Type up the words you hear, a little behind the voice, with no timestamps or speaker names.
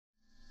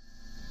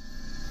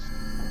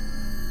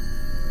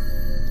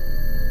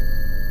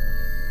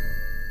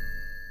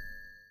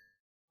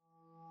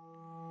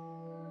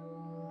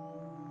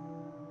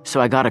So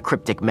I got a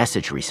cryptic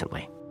message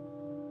recently.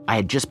 I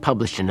had just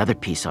published another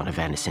piece on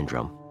Havana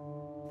Syndrome,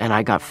 and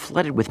I got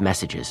flooded with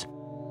messages.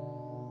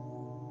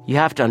 You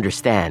have to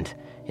understand,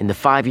 in the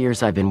 5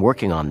 years I've been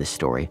working on this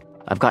story,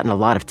 I've gotten a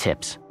lot of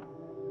tips.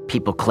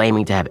 People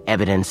claiming to have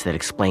evidence that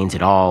explains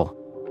it all,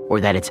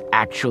 or that it's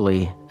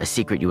actually a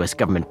secret U.S.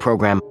 government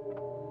program,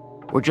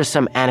 or just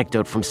some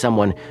anecdote from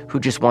someone who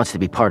just wants to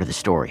be part of the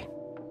story.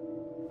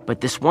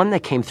 But this one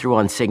that came through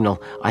on Signal,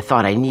 I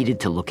thought I needed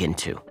to look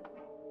into.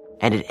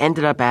 And it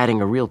ended up adding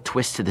a real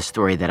twist to the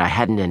story that I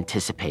hadn't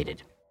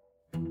anticipated.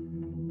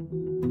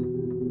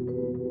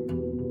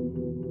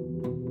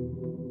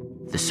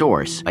 The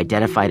source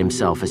identified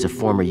himself as a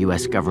former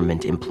U.S.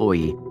 government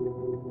employee.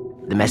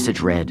 The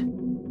message read,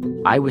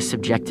 "I was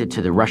subjected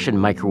to the Russian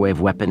microwave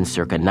weapon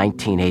circa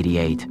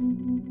 1988.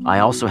 I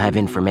also have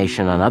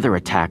information on other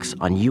attacks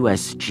on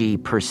USG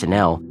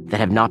personnel that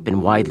have not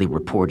been widely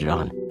reported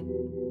on."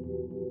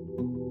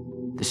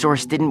 The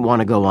source didn't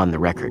want to go on the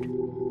record,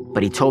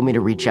 but he told me to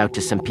reach out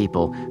to some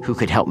people who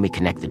could help me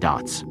connect the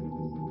dots.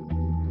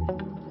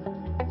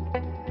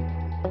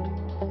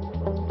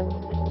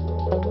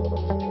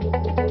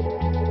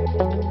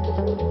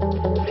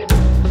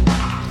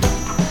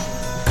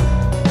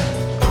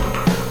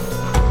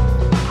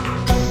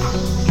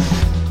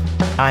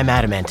 I'm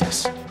Adam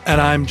Entis.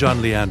 And I'm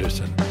John Lee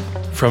Anderson.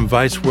 From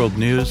Vice World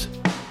News,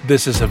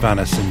 this is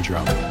Havana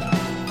Syndrome.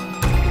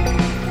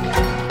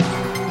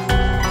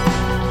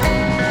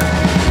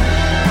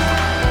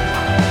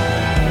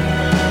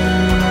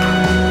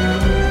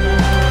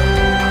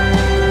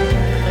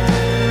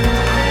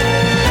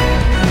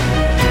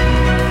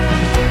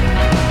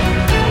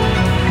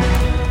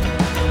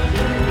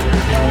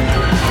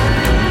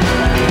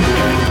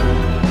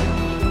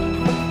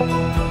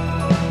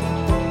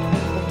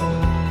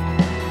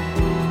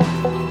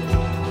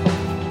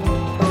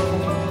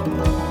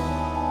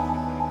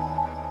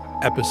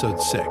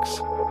 Episode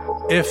 6,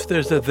 If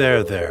There's a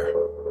There.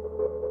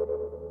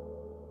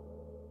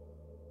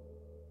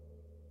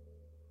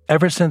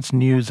 Ever since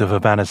news of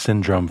Havana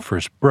Syndrome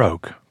first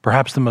broke,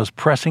 perhaps the most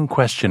pressing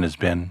question has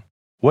been,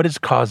 what is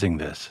causing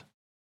this?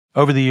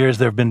 Over the years,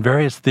 there have been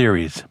various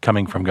theories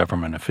coming from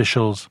government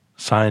officials,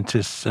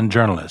 scientists, and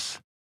journalists.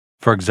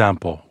 For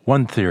example,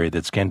 one theory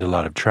that's gained a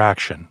lot of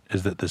traction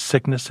is that the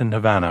sickness in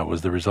Havana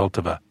was the result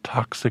of a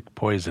toxic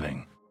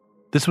poisoning.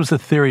 This was a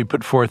theory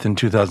put forth in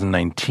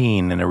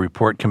 2019 in a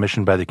report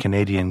commissioned by the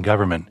Canadian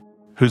government,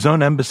 whose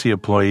own embassy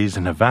employees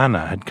in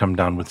Havana had come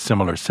down with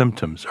similar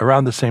symptoms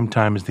around the same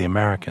time as the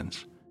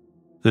Americans.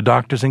 The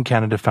doctors in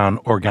Canada found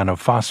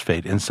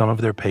organophosphate in some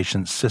of their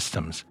patients'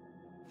 systems.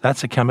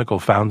 That's a chemical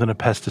found in a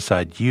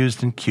pesticide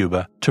used in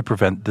Cuba to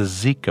prevent the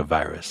Zika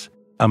virus,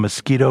 a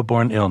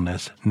mosquito-borne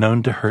illness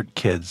known to hurt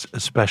kids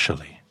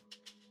especially.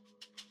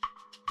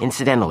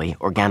 Incidentally,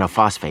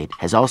 organophosphate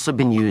has also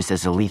been used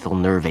as a lethal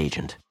nerve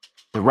agent.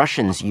 The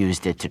Russians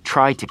used it to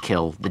try to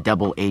kill the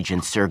double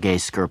agent Sergei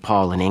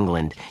Skripal in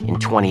England in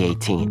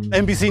 2018.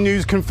 NBC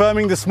News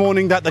confirming this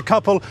morning that the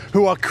couple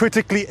who are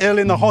critically ill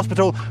in the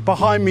hospital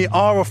behind me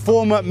are a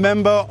former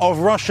member of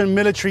Russian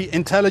military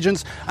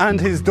intelligence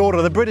and his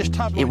daughter, the British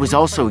tabloid. It was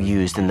also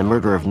used in the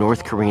murder of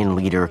North Korean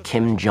leader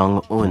Kim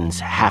Jong-un's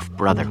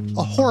half-brother.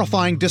 A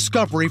horrifying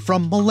discovery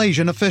from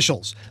Malaysian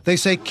officials. They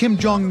say Kim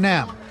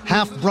Jong-nam,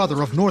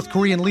 half-brother of North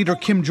Korean leader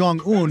Kim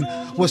Jong-un,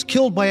 was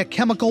killed by a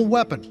chemical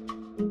weapon.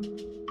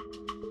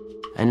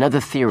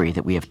 Another theory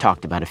that we have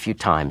talked about a few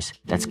times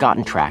that's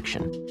gotten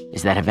traction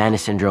is that Havana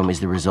Syndrome is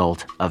the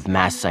result of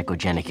mass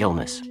psychogenic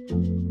illness.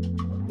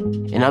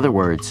 In other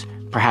words,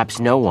 perhaps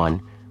no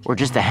one, or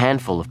just a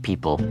handful of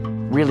people,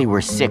 really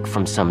were sick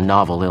from some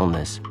novel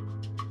illness.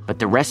 But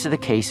the rest of the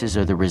cases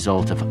are the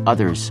result of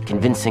others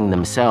convincing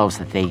themselves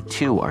that they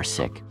too are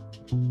sick.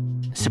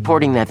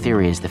 Supporting that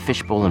theory is the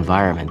fishbowl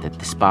environment that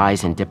the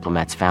spies and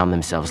diplomats found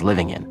themselves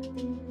living in.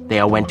 They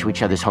all went to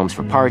each other's homes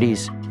for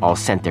parties, all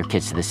sent their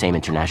kids to the same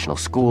international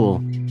school.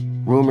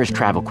 Rumors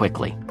travel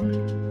quickly,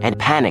 and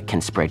panic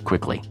can spread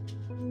quickly.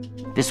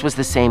 This was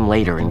the same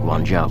later in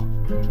Guangzhou.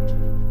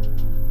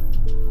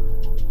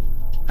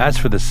 As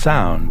for the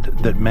sound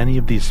that many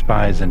of these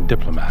spies and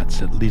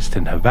diplomats, at least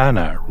in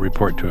Havana,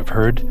 report to have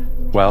heard,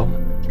 well,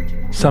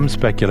 some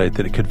speculate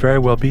that it could very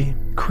well be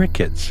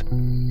crickets.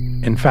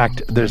 In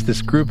fact, there's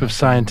this group of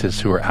scientists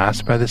who were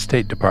asked by the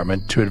State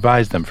Department to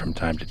advise them from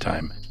time to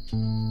time.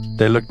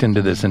 They looked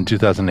into this in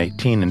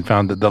 2018 and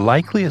found that the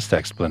likeliest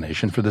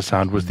explanation for the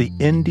sound was the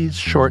Indies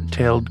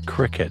short-tailed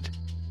cricket.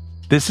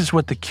 This is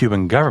what the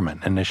Cuban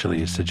government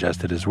initially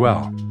suggested as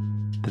well,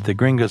 that the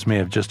gringos may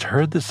have just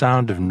heard the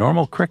sound of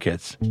normal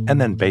crickets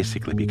and then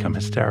basically become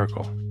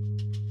hysterical.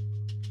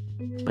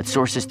 But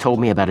sources told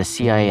me about a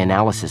CIA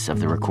analysis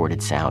of the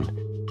recorded sound.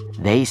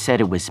 They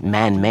said it was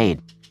man-made,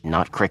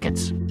 not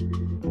crickets.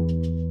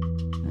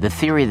 The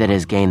theory that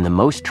has gained the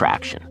most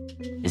traction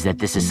is that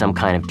this is some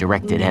kind of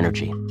directed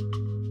energy.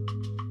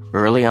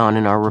 Early on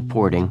in our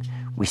reporting,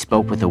 we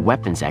spoke with a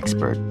weapons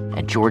expert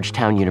at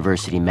Georgetown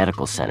University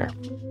Medical Center,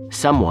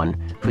 someone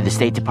who the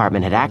State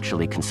Department had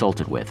actually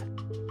consulted with.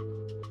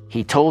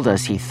 He told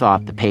us he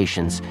thought the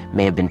patients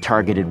may have been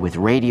targeted with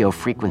radio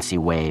frequency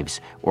waves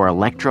or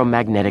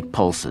electromagnetic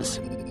pulses.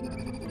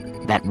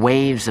 That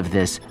waves of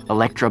this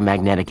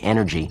electromagnetic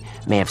energy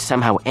may have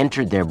somehow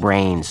entered their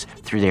brains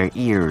through their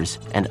ears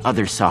and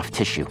other soft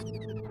tissue.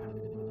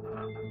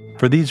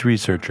 For these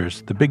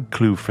researchers, the big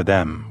clue for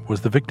them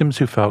was the victims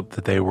who felt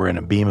that they were in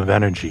a beam of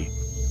energy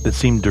that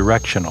seemed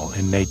directional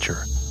in nature.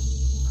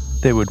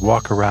 They would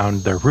walk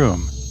around their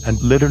room and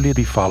literally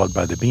be followed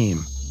by the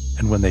beam,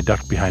 and when they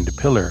ducked behind a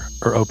pillar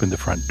or opened the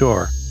front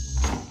door,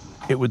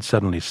 it would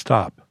suddenly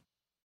stop.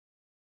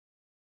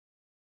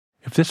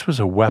 If this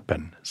was a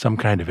weapon, some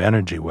kind of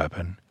energy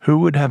weapon, who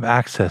would have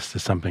access to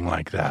something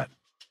like that?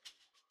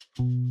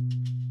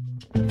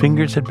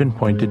 Fingers had been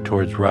pointed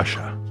towards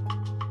Russia.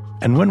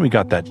 And when we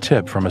got that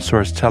tip from a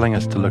source telling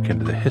us to look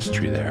into the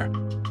history there,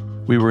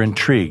 we were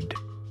intrigued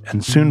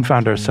and soon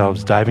found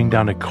ourselves diving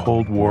down a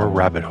Cold War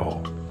rabbit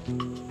hole.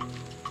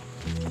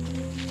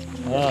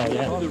 Oh,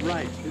 yeah. On the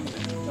right, isn't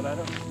it? But I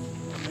don't...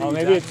 Oh,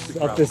 maybe it's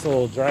up this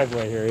little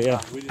driveway here,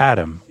 yeah.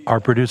 Adam, our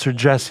producer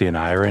Jesse, and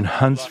I are in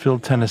Huntsville,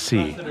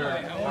 Tennessee.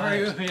 How are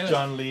you?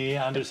 John Lee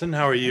Anderson,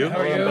 how are you? How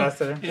are you,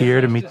 Ambassador? Here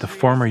to meet the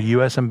former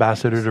U.S.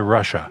 Ambassador to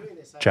Russia,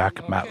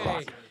 Jack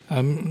Matlock.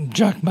 I'm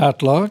Jack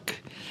Matlock.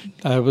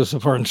 I was a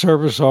Foreign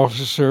Service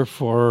officer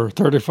for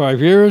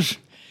 35 years.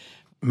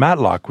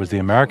 Matlock was the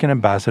American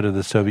ambassador to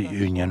the Soviet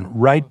Union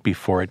right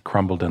before it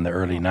crumbled in the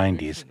early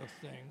 90s,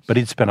 but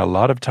he'd spent a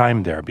lot of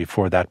time there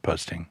before that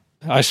posting.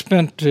 I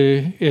spent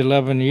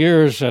 11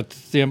 years at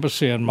the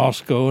embassy in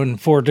Moscow in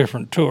 4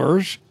 different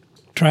tours,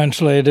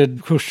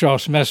 translated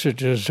Khrushchev's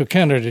messages to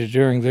Kennedy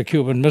during the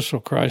Cuban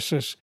Missile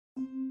Crisis.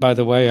 By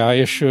the way, I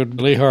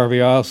issued Lee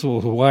Harvey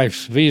Oswald's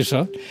wife's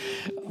visa.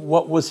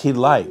 What was he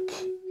like?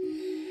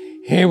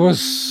 He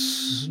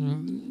was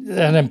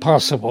an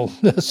impossible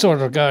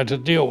sort of guy to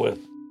deal with.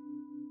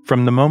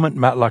 From the moment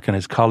Matlock and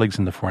his colleagues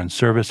in the Foreign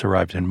Service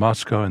arrived in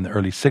Moscow in the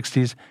early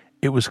 60s,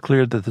 it was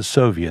clear that the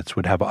Soviets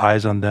would have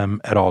eyes on them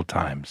at all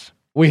times.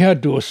 We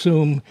had to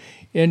assume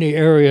any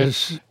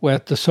areas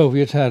that the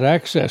Soviets had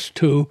access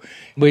to.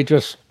 We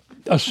just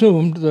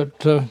assumed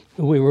that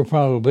we were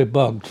probably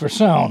bugged for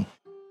sound.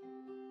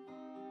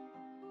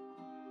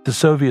 The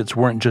Soviets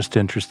weren't just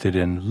interested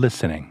in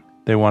listening.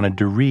 They wanted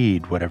to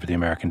read whatever the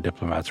American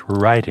diplomats were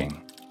writing.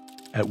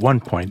 At one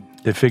point,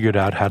 they figured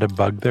out how to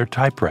bug their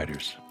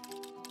typewriters.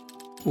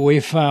 We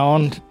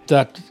found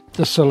that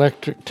the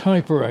Selectric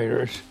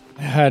typewriters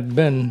had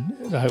been,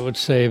 I would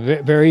say,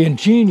 very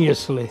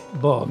ingeniously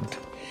bugged.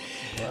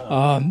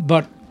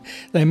 But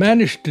they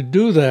managed to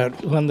do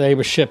that when they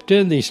were shipped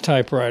in, these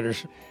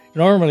typewriters.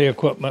 Normally,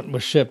 equipment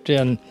was shipped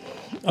in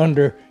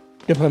under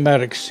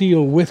diplomatic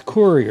seal with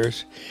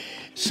couriers.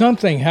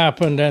 Something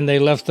happened and they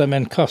left them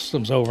in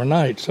customs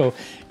overnight. So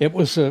it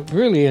was a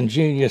really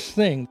ingenious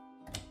thing.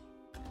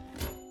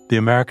 The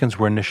Americans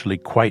were initially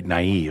quite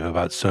naive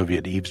about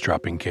Soviet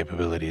eavesdropping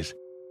capabilities.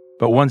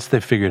 But once they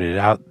figured it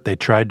out, they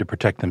tried to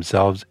protect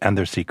themselves and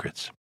their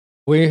secrets.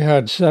 We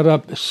had set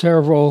up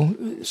several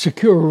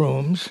secure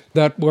rooms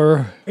that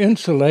were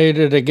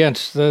insulated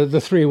against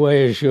the 3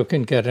 ways you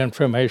can get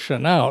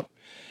information out: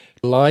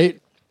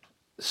 light,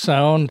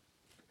 sound,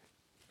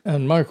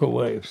 and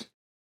microwaves.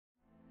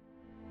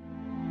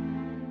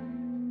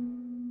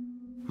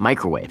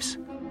 Microwaves.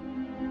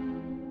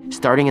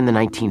 Starting in the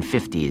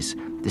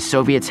 1950s, the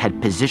Soviets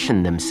had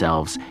positioned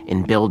themselves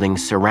in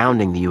buildings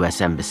surrounding the U.S.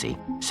 Embassy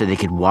so they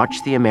could watch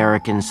the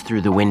Americans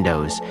through the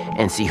windows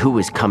and see who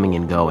was coming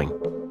and going,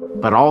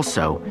 but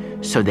also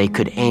so they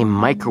could aim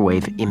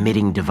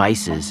microwave-emitting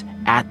devices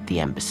at the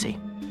embassy.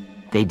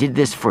 They did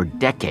this for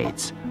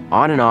decades,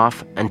 on and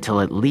off until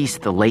at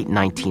least the late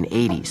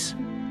 1980s,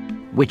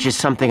 which is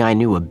something I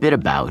knew a bit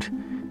about,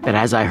 but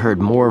as I heard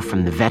more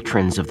from the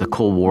veterans of the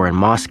Cold War in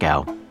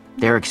Moscow,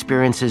 their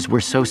experiences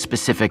were so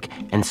specific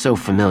and so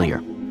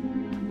familiar.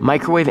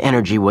 Microwave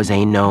energy was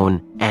a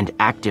known and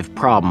active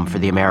problem for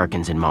the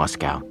Americans in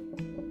Moscow.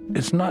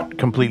 It's not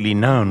completely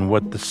known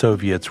what the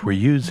Soviets were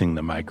using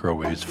the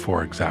microwaves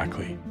for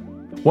exactly.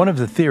 One of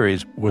the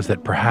theories was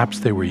that perhaps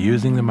they were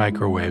using the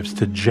microwaves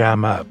to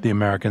jam up the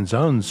Americans'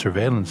 own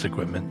surveillance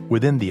equipment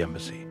within the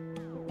embassy,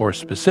 or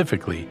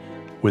specifically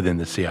within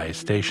the CIA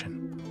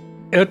station.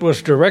 It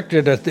was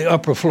directed at the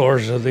upper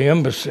floors of the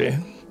embassy.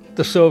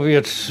 The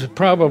Soviets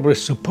probably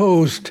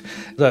supposed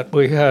that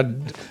we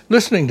had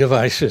listening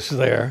devices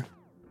there.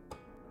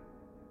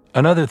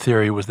 Another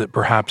theory was that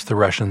perhaps the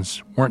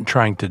Russians weren't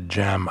trying to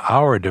jam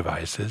our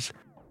devices,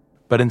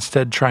 but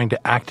instead trying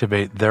to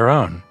activate their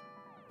own,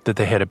 that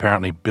they had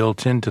apparently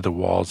built into the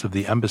walls of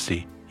the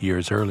embassy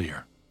years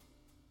earlier.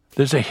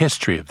 There's a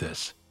history of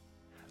this.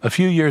 A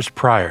few years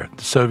prior,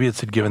 the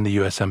Soviets had given the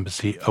U.S.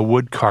 Embassy a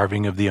wood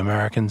carving of the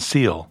American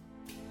seal,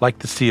 like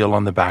the seal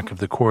on the back of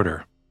the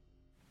quarter.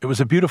 It was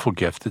a beautiful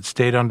gift that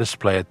stayed on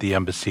display at the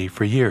embassy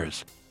for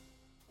years.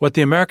 What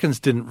the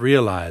Americans didn't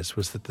realize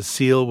was that the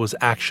seal was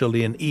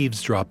actually an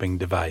eavesdropping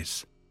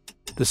device.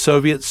 The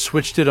Soviets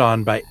switched it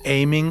on by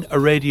aiming a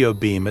radio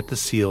beam at the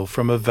seal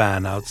from a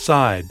van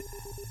outside.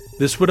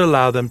 This would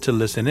allow them to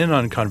listen in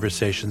on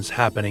conversations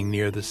happening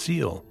near the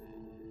seal.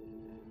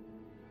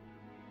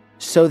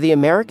 So the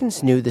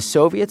Americans knew the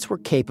Soviets were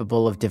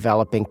capable of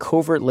developing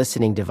covert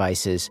listening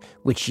devices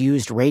which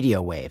used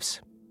radio waves.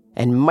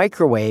 And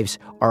microwaves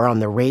are on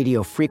the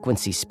radio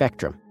frequency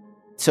spectrum.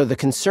 So the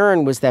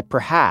concern was that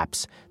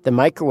perhaps the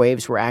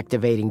microwaves were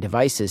activating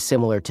devices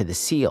similar to the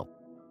SEAL.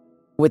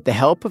 With the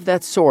help of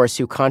that source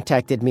who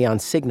contacted me on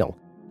Signal,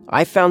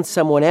 I found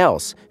someone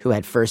else who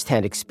had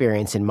firsthand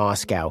experience in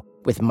Moscow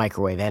with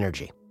microwave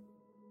energy.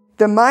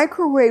 The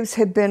microwaves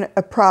had been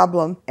a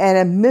problem and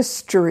a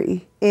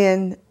mystery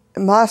in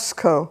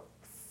Moscow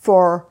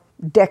for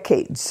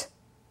decades.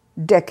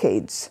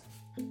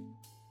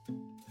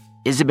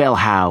 Isabel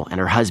Howe and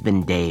her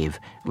husband Dave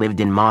lived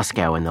in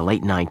Moscow in the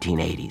late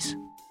 1980s.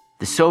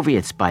 The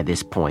Soviets, by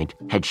this point,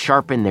 had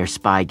sharpened their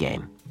spy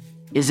game.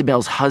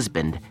 Isabel's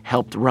husband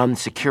helped run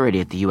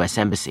security at the U.S.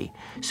 Embassy,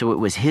 so it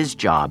was his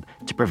job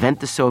to prevent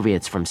the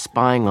Soviets from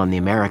spying on the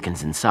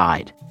Americans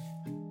inside.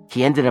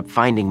 He ended up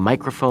finding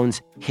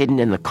microphones hidden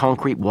in the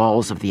concrete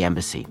walls of the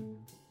embassy.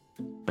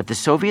 But the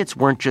Soviets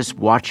weren't just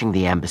watching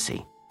the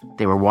embassy.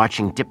 They were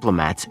watching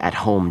diplomats at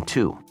home,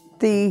 too.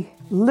 The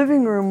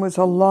living room was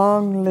a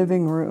long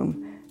living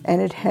room,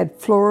 and it had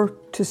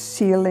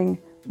floor-to-ceiling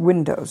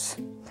windows.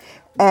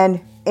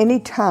 And any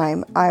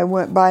time I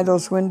went by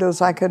those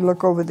windows, I could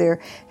look over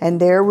there,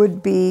 and there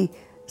would be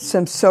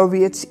some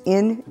Soviets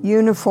in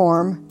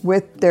uniform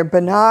with their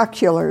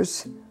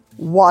binoculars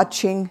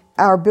watching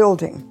our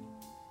building.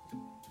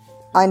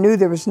 I knew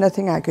there was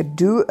nothing I could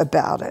do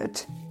about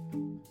it.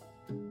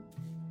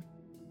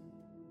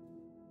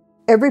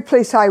 Every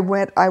place I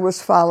went, I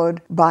was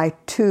followed by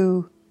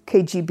 2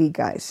 KGB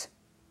guys.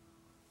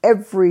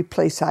 Every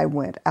place I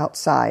went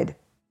outside.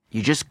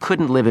 You just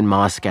couldn't live in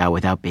Moscow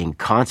without being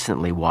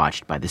constantly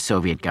watched by the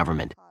Soviet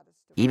government,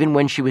 even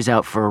when she was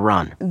out for a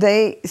run.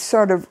 They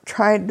sort of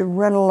tried to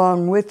run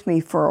along with me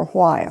for a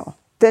while.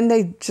 Then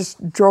they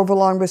just drove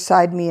along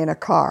beside me in a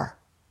car.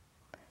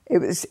 It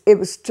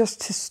was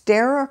just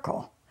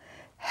hysterical.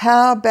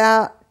 How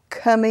about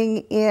coming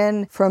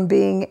in from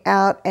being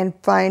out and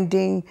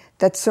finding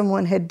that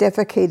someone had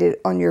defecated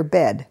on your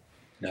bed?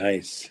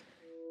 Nice.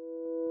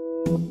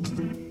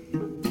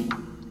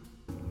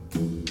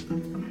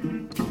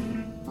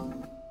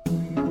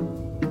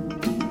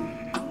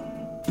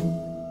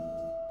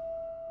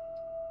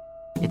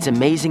 It's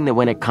amazing that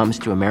when it comes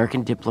to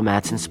American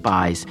diplomats and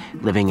spies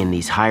living in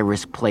these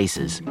high-risk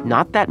places,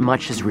 not that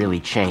much has really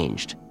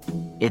changed.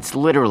 It's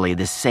literally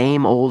the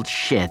same old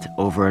shit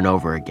over and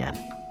over again.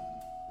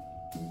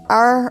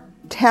 Our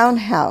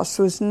townhouse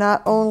was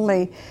not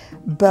only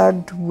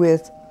bugged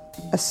with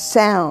a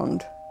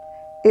sound,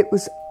 it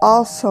was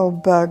also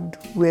bugged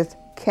with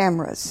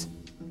cameras.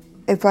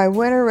 If I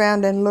went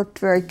around and looked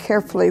very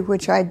carefully,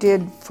 which I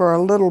did for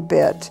a little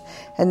bit,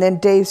 and then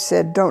Dave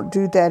said, "Don't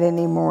do that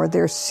anymore,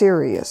 they're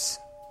serious."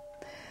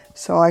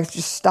 So I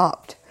just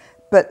stopped.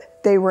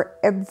 But they were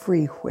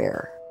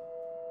everywhere.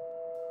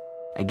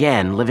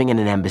 Again, living in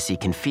an embassy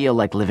can feel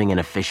like living in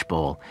a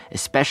fishbowl,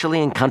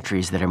 especially in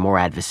countries that are more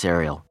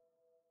adversarial.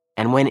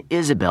 And when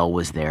Isabel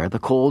was there, the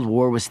Cold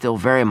War was still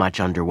very much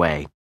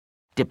underway.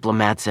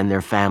 Diplomats and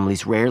their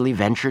families rarely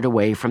ventured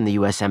away from the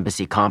U.S.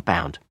 Embassy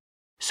compound.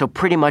 So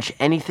pretty much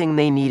anything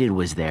they needed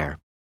was there.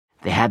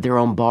 They had their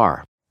own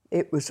bar.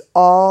 It was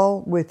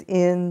all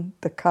within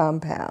the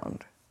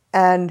compound.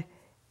 And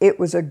it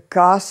was a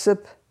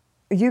gossip.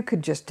 You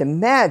could just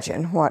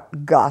imagine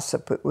what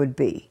gossip it would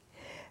be.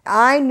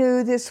 I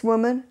knew this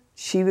woman.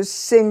 She was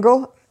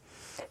single.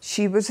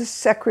 She was a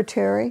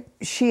secretary.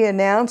 She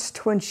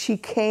announced when she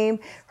came,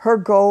 her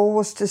goal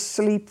was to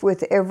sleep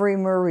with every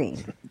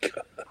Marine.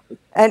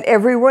 And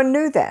everyone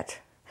knew that.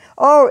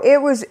 Oh,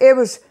 it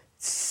was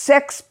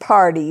sex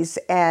parties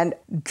and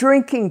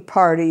drinking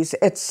parties,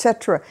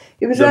 etc.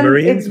 The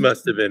Marines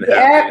must have been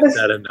happy with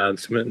that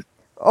announcement.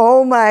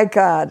 Oh my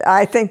God,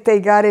 I think they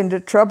got into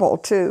trouble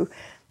too.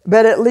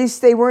 But at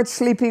least they weren't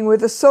sleeping with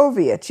the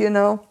Soviets, you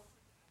know.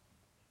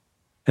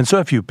 And so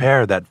if you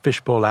pair that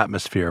fishbowl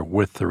atmosphere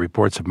with the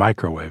reports of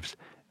microwaves,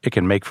 it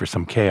can make for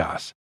some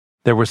chaos.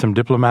 There were some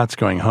diplomats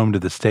going home to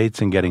the States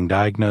and getting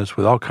diagnosed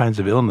with all kinds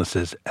of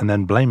illnesses and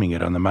then blaming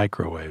it on the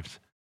microwaves.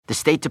 The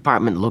State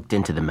Department looked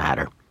into the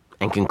matter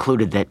and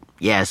concluded that,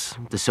 yes,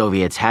 the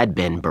Soviets had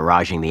been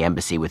barraging the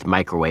embassy with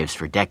microwaves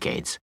for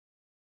decades.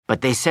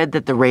 But they said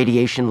that the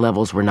radiation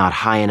levels were not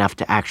high enough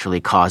to actually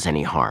cause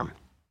any harm.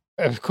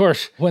 Of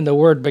course, when the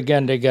word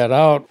began to get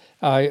out,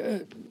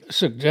 I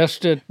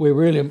suggested we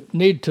really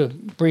need to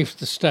brief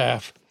the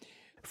staff.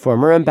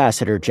 Former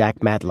Ambassador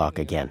Jack Matlock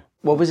again.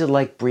 What was it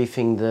like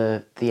briefing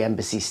the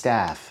embassy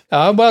staff?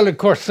 Well, of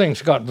course,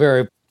 things got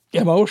very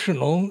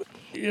emotional.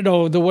 You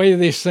know, the way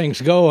these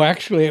things go,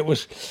 actually, it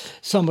was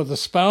some of the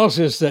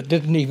spouses that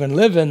didn't even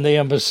live in the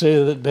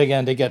embassy that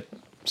began to get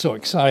so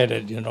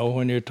excited, you know,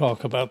 when you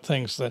talk about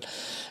things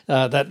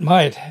that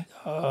might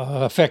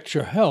affect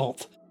your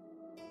health.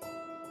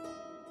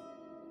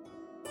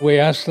 We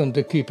asked them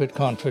to keep it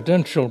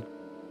confidential,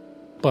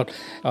 but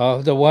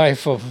the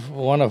wife of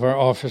one of our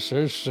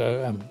officers,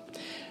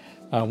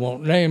 I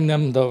won't name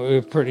them, though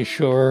we're pretty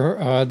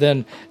sure,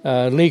 then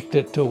leaked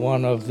it to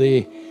one of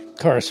the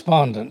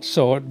correspondence,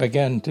 so it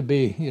began to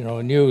be,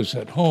 news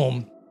at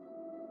home.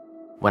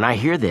 When I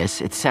hear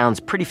this, it sounds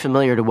pretty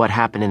familiar to what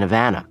happened in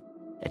Havana,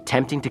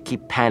 attempting to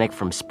keep panic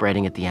from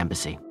spreading at the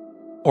embassy.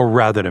 Or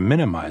rather to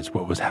minimize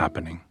what was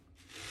happening.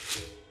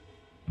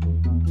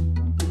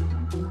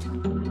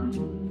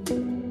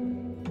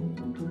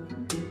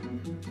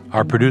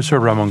 Our producer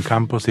Ramon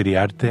Campos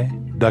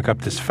Iriarte dug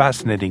up this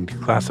fascinating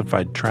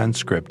declassified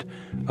transcript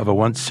of a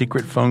once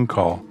secret phone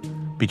call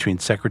between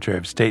Secretary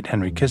of State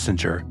Henry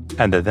Kissinger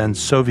and the then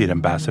Soviet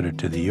ambassador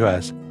to the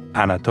U.S.,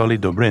 Anatoly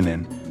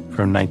Dobrinin,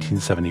 from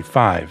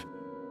 1975,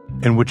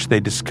 in which they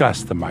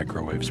discussed the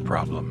microwaves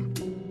problem.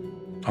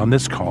 On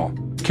this call,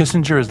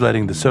 Kissinger is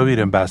letting the Soviet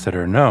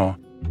ambassador know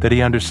that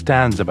he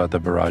understands about the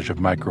barrage of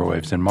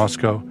microwaves in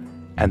Moscow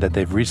and that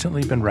they've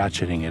recently been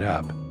ratcheting it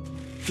up.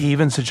 He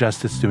even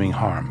suggests it's doing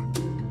harm.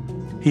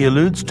 He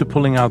alludes to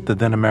pulling out the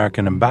then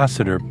American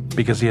ambassador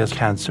because he has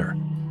cancer,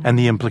 and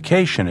the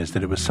implication is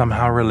that it was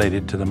somehow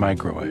related to the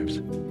microwaves.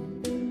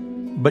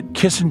 But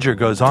Kissinger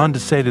goes on to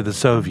say to the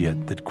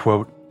Soviet that,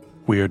 quote,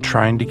 "We are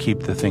trying to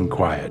keep the thing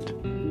quiet."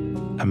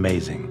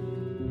 Amazing.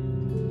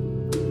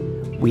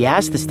 We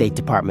asked the State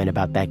Department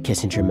about that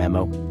Kissinger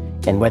memo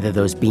and whether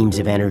those beams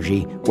of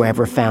energy were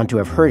ever found to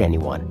have hurt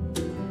anyone.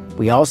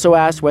 We also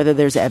asked whether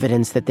there's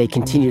evidence that they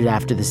continued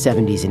after the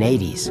 70s and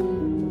 80s,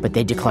 but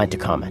they declined to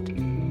comment.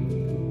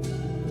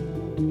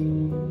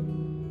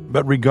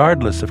 But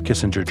regardless of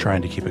Kissinger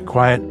trying to keep it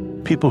quiet,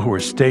 people who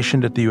were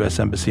stationed at the U.S.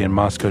 Embassy in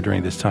Moscow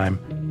during this time,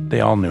 they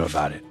all knew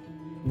about it.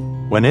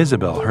 When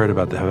Isabel heard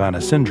about the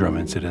Havana Syndrome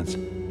incidents,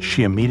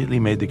 she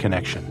immediately made the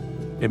connection.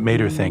 It made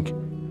her think,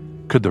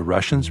 could the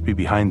Russians be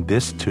behind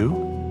this too?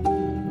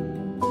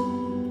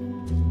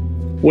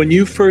 When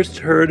you first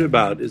heard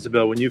about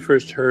Isabel, when you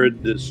first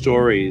heard the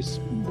stories,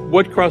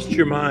 what crossed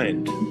your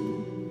mind?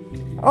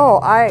 Oh,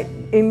 I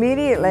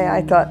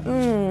thought,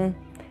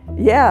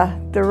 yeah,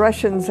 the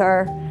Russians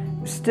are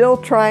still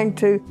trying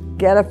to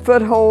get a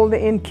foothold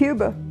in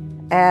Cuba,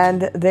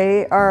 and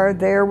they are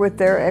there with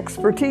their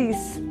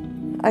expertise.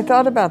 I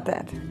thought about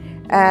that,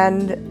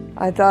 and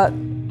I thought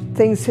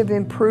things have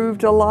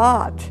improved a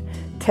lot.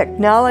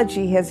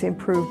 Technology has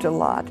improved a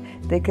lot.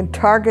 They can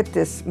target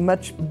this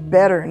much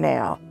better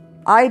now.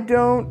 I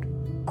don't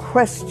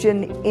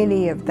question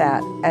any of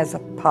that as a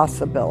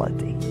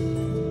possibility.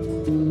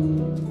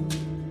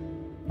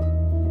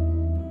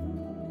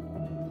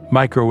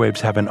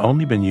 Microwaves haven't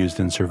only been used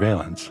in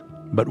surveillance,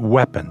 but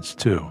weapons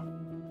too.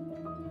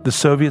 The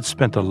Soviets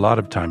spent a lot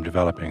of time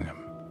developing them,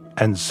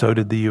 and so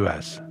did the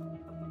U.S.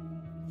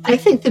 I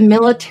think the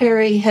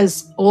military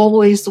has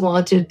always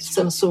wanted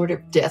some sort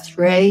of death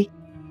ray.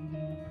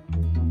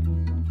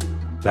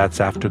 That's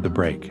after the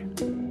break.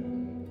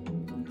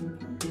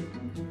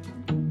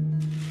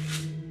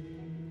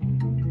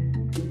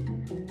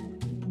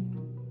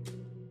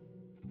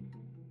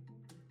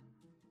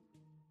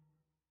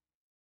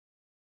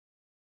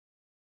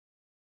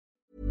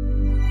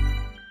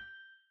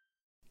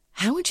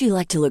 How would you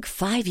like to look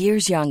 5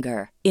 years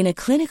younger? In a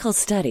clinical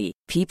study,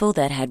 people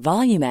that had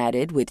volume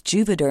added with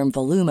Juvederm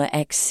Voluma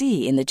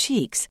XC in the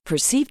cheeks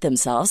perceived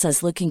themselves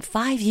as looking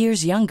 5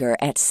 years younger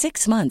at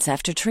 6 months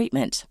after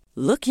treatment.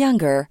 Look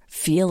younger,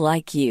 feel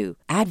like you.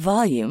 Add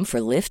volume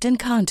for lift and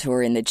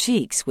contour in the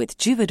cheeks with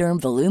Juvederm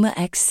Voluma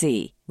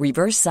XC.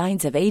 Reverse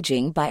signs of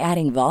aging by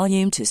adding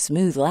volume to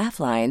smooth laugh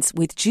lines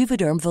with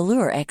Juvederm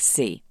Volure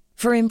XC.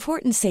 For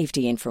important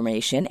safety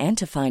information and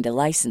to find a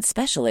licensed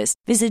specialist,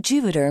 visit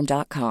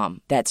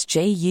Juvederm.com. That's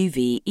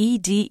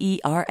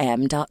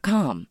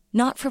JUVEDERM.com.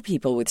 Not for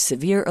people with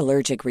severe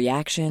allergic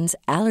reactions,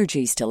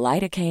 allergies to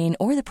lidocaine,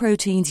 or the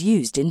proteins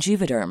used in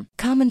Juvederm.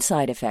 Common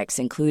side effects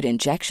include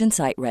injection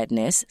site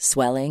redness,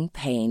 swelling,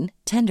 pain,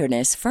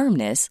 tenderness,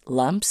 firmness,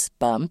 lumps,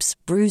 bumps,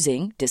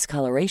 bruising,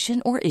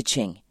 discoloration, or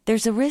itching.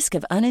 There's a risk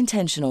of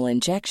unintentional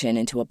injection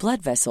into a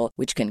blood vessel,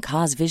 which can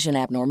cause vision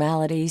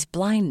abnormalities,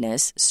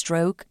 blindness,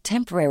 stroke,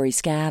 temporary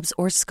scabs,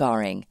 or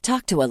scarring.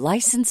 Talk to a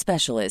licensed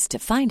specialist to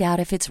find out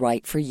if it's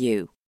right for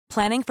you.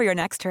 Planning for your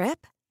next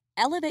trip?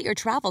 Elevate your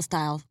travel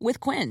style with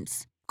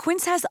Quince.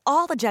 Quince has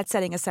all the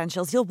jet-setting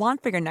essentials you'll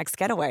want for your next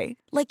getaway,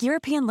 like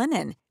European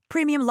linen,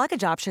 premium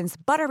luggage options,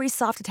 buttery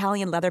soft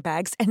Italian leather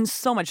bags, and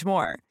so much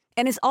more.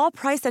 And is all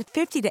priced at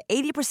 50 to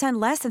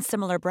 80% less than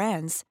similar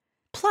brands.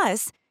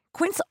 Plus,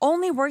 Quince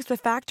only works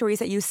with factories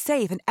that use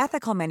safe and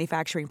ethical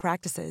manufacturing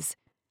practices.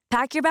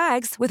 Pack your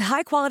bags with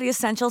high-quality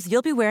essentials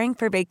you'll be wearing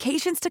for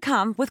vacations to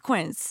come with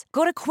Quince.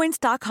 Go to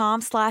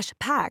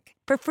quince.com/pack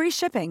for free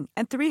shipping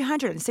and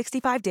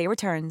 365-day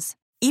returns.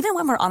 Even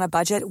when we're on a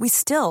budget, we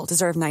still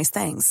deserve nice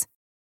things.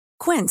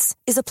 Quince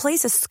is a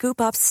place to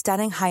scoop up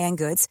stunning high-end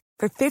goods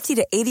for 50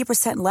 to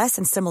 80% less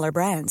than similar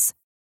brands.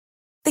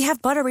 They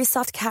have buttery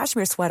soft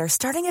cashmere sweaters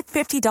starting at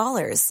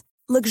 $50,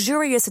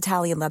 luxurious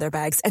Italian leather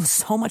bags, and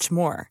so much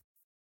more.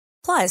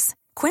 Plus,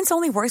 Quince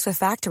only works with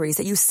factories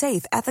that use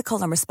safe,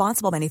 ethical, and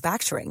responsible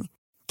manufacturing.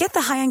 Get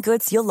the high-end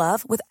goods you'll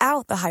love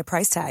without the high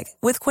price tag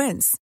with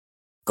Quince.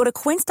 Go to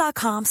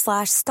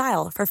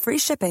quince.com/style for free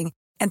shipping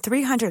and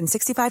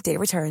 365-day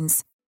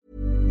returns.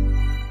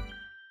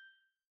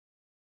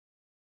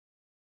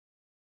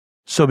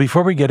 So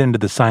before we get into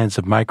the science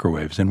of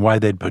microwaves and why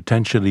they'd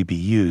potentially be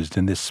used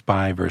in this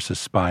spy versus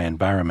spy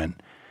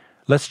environment,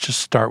 let's just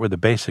start with the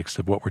basics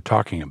of what we're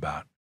talking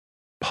about.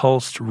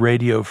 Pulsed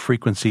radio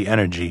frequency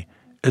energy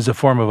is a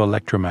form of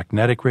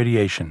electromagnetic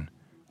radiation,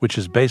 which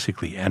is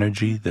basically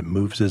energy that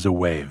moves as a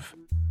wave.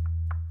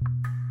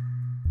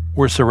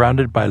 We're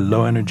surrounded by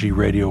low-energy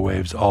radio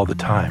waves all the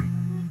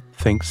time.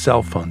 Think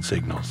cell phone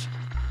signals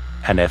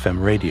and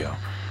FM radio.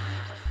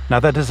 Now,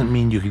 that doesn't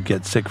mean you could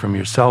get sick from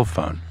your cell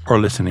phone or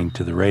listening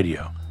to the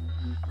radio.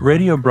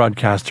 Radio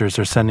broadcasters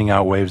are sending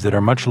out waves that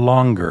are much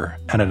longer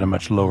and at a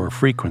much lower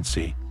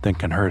frequency than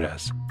can hurt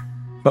us.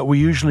 But we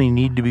usually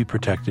need to be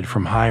protected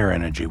from higher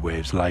energy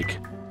waves like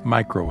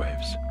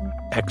microwaves,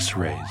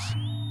 X-rays,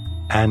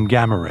 and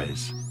gamma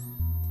rays.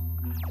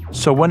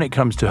 So when it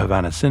comes to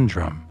Havana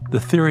syndrome, the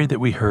theory that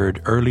we heard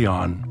early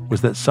on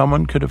was that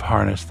someone could have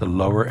harnessed the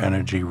lower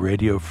energy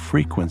radio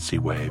frequency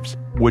waves,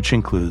 which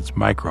includes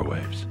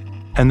microwaves,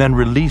 and then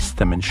released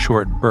them in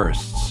short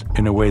bursts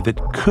in a way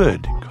that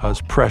could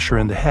cause pressure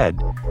in the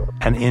head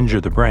and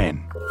injure the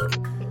brain.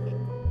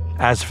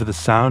 As for the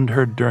sound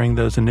heard during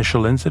those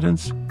initial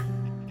incidents,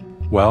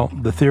 well,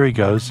 the theory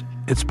goes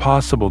it's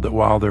possible that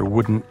while there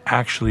wouldn't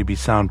actually be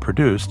sound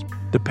produced,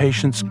 the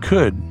patients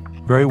could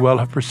very well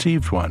have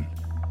perceived one.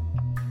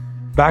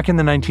 Back in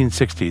the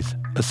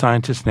 1960s, a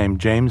scientist named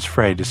James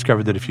Frey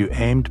discovered that if you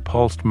aimed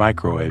pulsed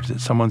microwaves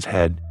at someone's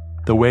head,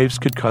 the waves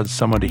could cause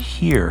someone to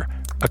hear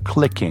a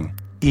clicking,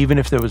 even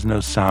if there was no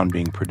sound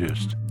being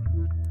produced.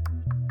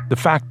 The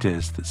fact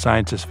is that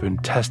scientists have been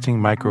testing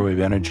microwave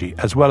energy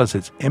as well as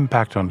its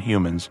impact on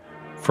humans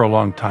for a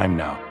long time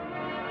now,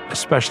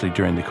 especially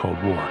during the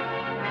Cold War.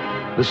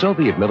 The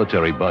Soviet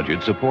military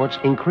budget supports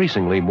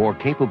increasingly more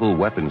capable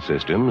weapon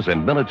systems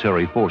and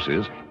military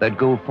forces that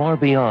go far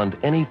beyond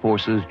any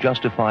forces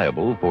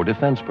justifiable for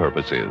defense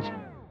purposes.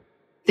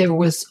 There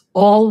was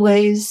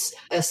always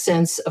a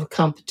sense of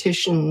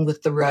competition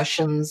with the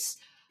Russians.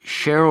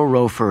 Cheryl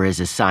Rofer is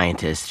a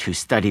scientist who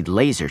studied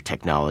laser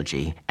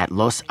technology at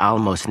Los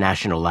Alamos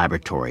National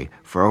Laboratory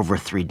for over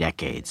 3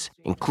 decades,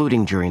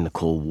 including during the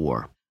Cold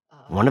War.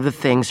 One of the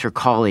things her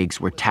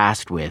colleagues were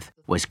tasked with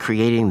was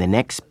creating the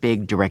next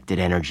big directed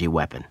energy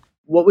weapon.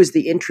 What was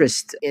the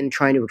interest in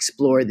trying to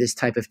explore this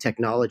type of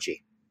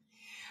technology?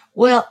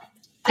 Well,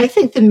 I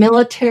think the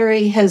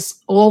military has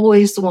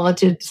always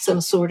wanted some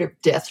sort of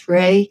death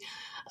ray.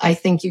 I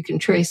think you can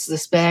trace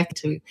this back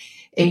to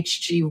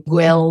H.G.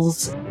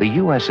 Wells. The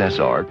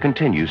USSR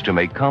continues to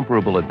make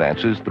comparable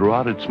advances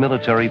throughout its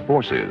military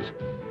forces.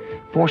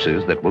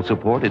 Forces that will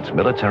support its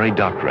military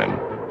doctrine,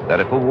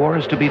 that if a war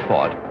is to be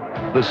fought,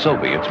 the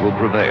Soviets will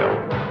prevail.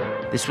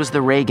 This was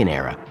the Reagan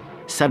era.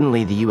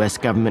 Suddenly, the U.S.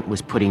 government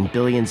was putting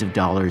billions of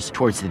dollars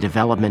towards the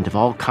development of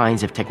all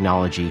kinds of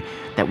technology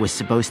that was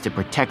supposed to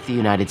protect the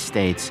United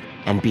States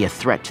and be a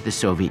threat to the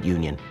Soviet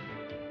Union.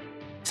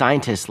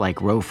 Scientists like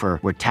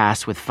Rofer were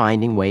tasked with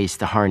finding ways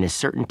to harness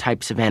certain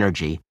types of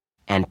energy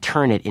and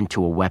turn it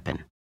into a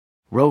weapon.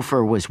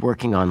 Rofer was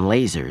working on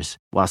lasers,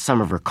 while some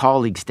of her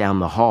colleagues down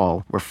the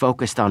hall were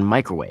focused on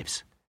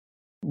microwaves.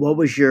 What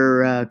was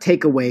your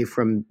takeaway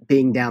from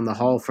being down the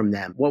hall from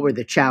them? What were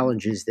the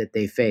challenges that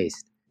they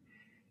faced?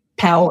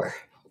 Power.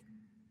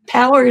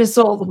 Power is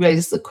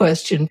always the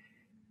question.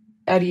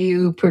 How do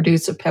you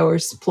produce a power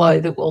supply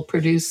that will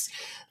produce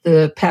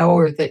the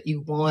power that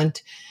you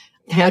want?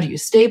 How do you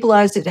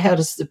stabilize it? How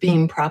does the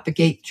beam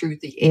propagate through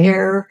the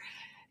air?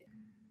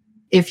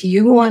 If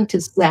you want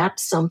to zap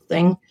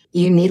something,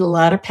 you need a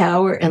lot of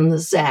power and the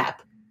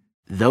zap.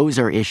 Those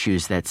are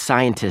issues that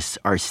scientists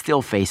are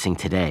still facing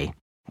today,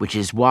 which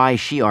is why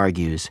she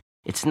argues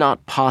it's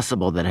not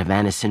possible that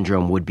Havana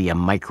syndrome would be a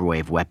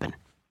microwave weapon.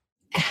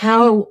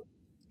 How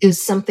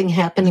is something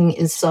happening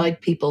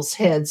inside people's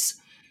heads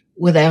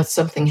without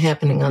something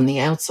happening on the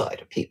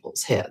outside of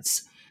people's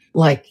heads,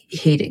 like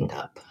heating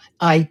up?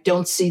 I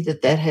don't see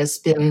that has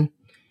been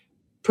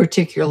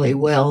particularly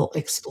well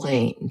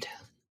explained.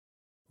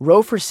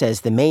 Rofer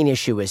says the main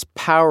issue is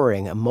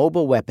powering a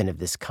mobile weapon of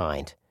this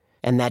kind,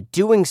 and that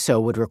doing so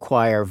would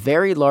require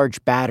very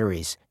large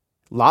batteries,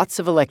 lots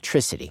of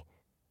electricity,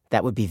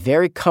 that would be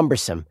very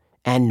cumbersome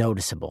and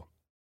noticeable.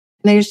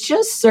 There's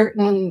just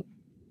certain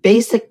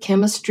basic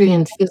chemistry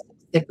and physics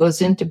that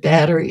goes into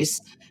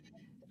batteries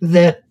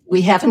that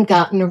we haven't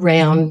gotten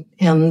around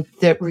and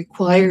that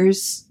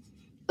requires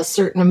a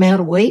certain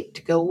amount of weight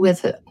to go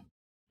with it.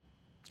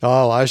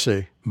 Oh, I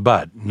see.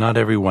 But not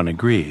everyone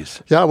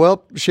agrees. Yeah,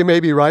 well, she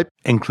may be right.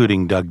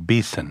 Including Doug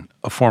Beeson,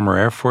 a former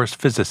Air Force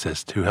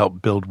physicist who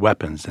helped build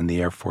weapons in the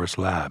Air Force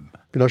lab.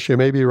 You know, she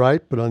may be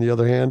right, but on the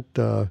other hand,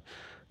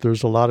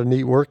 there's a lot of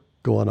neat work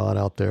going on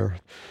out there.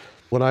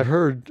 When I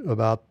heard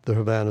about the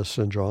Havana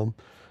syndrome,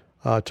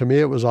 to me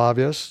it was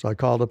obvious. I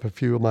called up a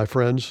few of my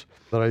friends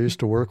that I used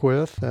to work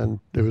with, and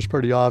it was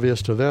pretty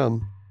obvious to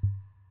them.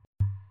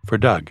 For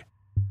Doug,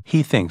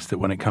 he thinks that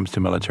when it comes to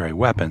military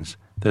weapons,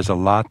 there's a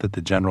lot that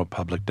the general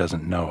public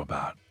doesn't know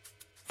about.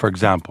 For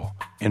example,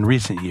 in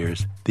recent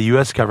years, the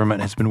U.S.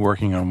 government has been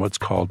working on what's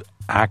called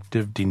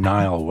active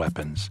denial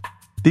weapons.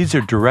 These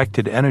are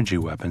directed energy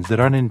weapons that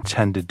aren't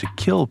intended to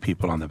kill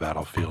people on the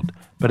battlefield,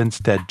 but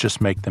instead just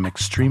make them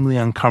extremely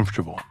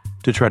uncomfortable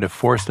to try to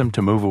force them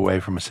to move away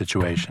from a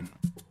situation.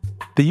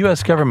 The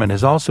U.S. government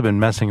has also been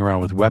messing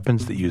around with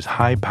weapons that use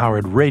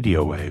high-powered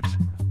radio waves,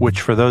 which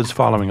for those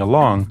following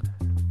along,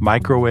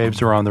 microwaves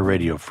are on the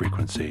radio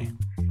frequency.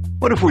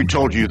 What if we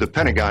told you the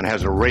Pentagon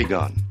has a ray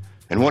gun?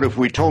 And what if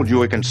we told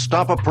you it can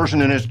stop a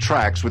person in his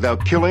tracks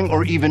without killing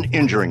or even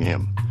injuring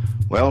him?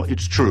 Well,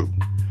 it's true.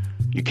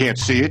 You can't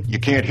see it, you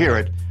can't hear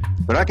it,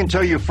 but I can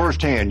tell you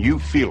firsthand, you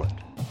feel it.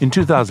 In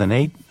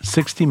 2008,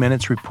 60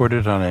 Minutes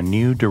reported on a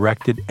new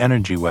directed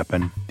energy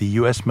weapon the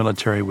U.S.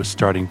 military was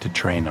starting to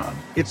train on.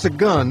 It's a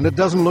gun that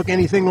doesn't look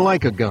anything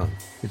like a gun.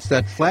 It's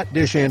that flat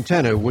dish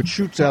antenna which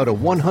shoots out a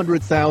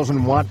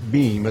 100,000-watt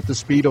beam at the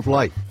speed of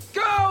light.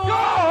 Go!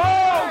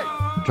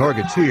 The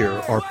targets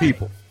here are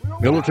people,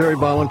 military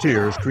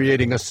volunteers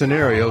creating a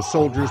scenario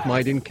soldiers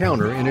might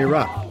encounter in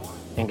Iraq.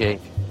 Engage.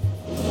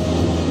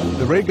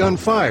 The ray gun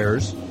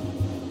fires,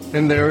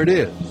 and there it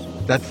is,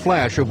 that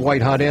flash of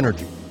white-hot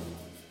energy.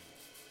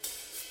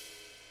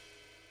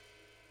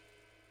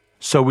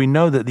 So we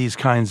know that these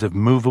kinds of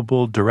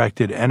movable,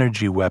 directed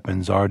energy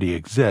weapons already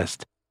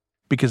exist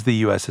because the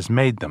U.S. has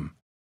made them.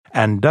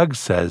 And Doug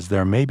says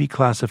there may be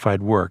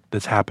classified work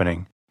that's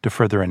happening to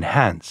further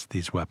enhance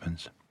these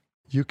weapons.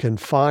 You can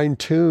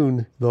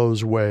fine-tune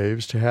those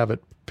waves to have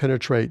it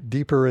penetrate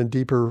deeper and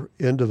deeper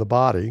into the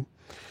body.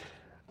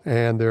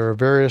 And there are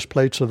various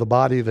plates of the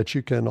body that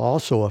you can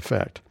also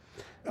affect.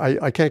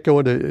 I can't go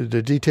into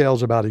the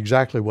details about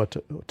exactly what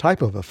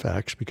type of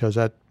effects because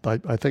I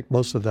think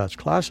most of that's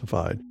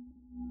classified.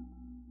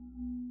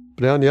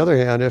 But on the other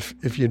hand,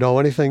 if you know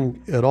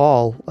anything at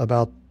all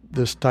about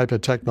this type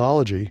of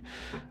technology,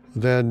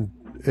 then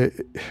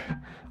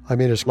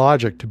it's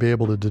logic to be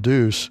able to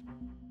deduce.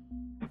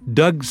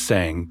 Doug's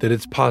saying that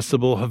it's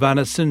possible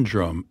Havana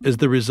syndrome is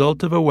the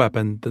result of a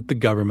weapon that the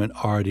government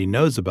already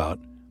knows about,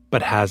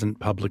 but hasn't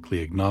publicly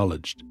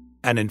acknowledged.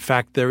 And in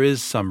fact, there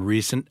is some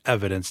recent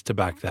evidence to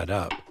back that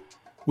up.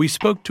 We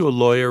spoke to a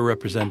lawyer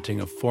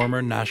representing a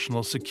former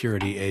National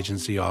Security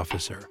Agency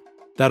officer.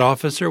 That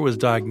officer was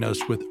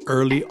diagnosed with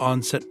early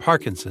onset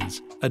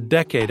Parkinson's a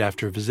decade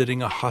after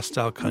visiting a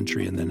hostile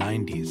country in the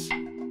 90s.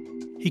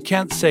 He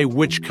can't say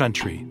which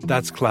country,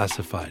 that's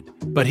classified,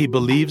 but he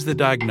believes the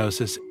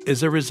diagnosis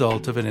is a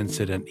result of an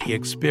incident he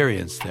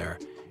experienced there,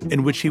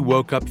 in which he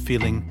woke up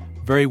feeling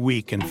very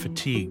weak and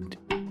fatigued.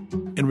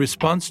 In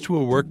response to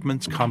a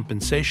workman's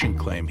compensation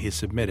claim he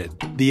submitted,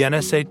 the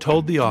NSA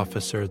told the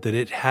officer that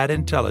it had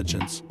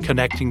intelligence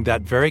connecting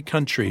that very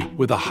country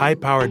with a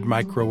high-powered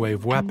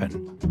microwave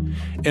weapon.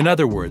 In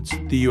other words,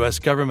 the U.S.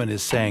 government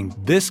is saying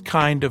this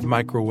kind of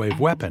microwave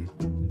weapon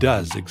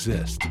does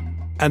exist,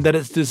 and that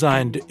it's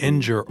designed to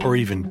injure or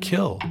even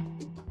kill.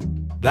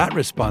 That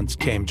response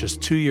came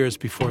just 2 years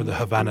before the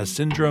Havana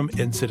syndrome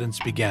incidents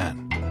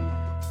began.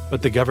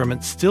 But the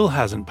government still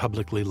hasn't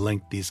publicly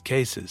linked these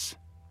cases.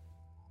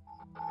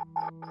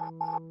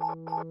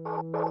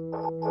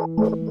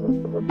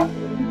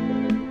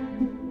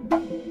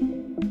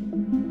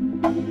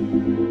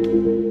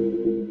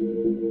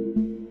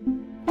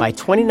 By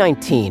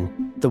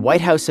 2019, the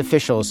White House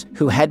officials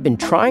who had been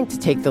trying to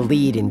take the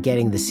lead in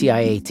getting the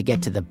CIA to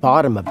get to the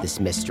bottom of this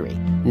mystery,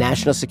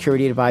 National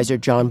Security Advisor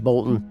John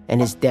Bolton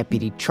and his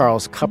deputy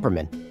Charles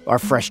Kupperman, are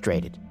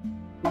frustrated.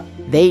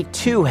 They,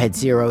 too, had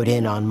zeroed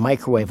in on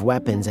microwave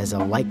weapons as a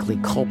likely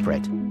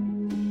culprit.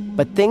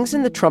 But things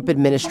in the Trump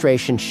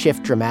administration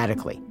shift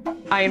dramatically.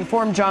 I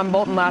informed John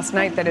Bolton last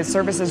night that his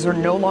services are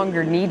no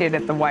longer needed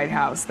at the White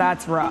House.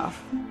 That's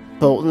rough.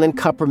 Bolton and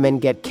Kupperman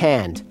get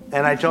canned.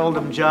 And I told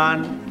him,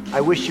 John, I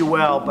wish you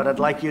well, but I'd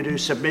like you to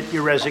submit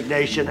your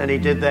resignation, and he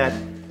did that.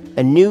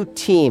 A new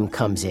team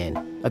comes in.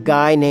 A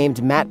guy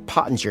named Matt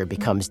Pottinger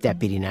becomes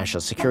Deputy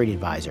National Security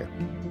Advisor.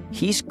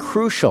 He's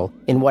crucial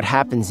in what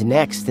happens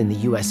next in the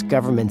U.S.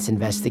 government's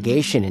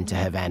investigation into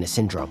Havana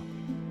syndrome.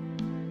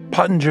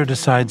 Pottinger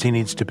decides he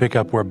needs to pick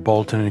up where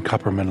Bolton and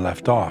Kupperman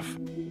left off.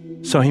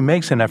 So he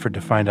makes an effort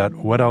to find out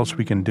what else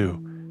we can do,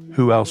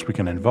 who else we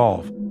can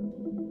involve.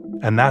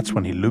 And that's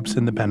when he loops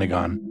in the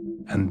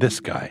Pentagon and this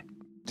guy.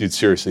 Dude,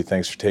 seriously,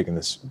 thanks for taking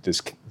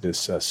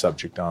this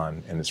subject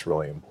on, and it's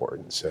really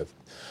important. So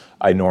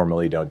I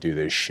normally don't do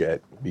this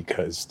shit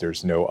because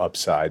there's no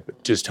upside,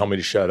 but just tell me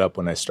to shut up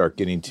when I start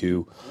getting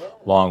too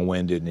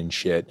long-winded and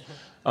shit.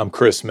 I'm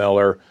Chris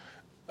Miller.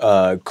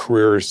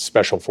 Career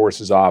Special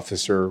Forces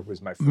officer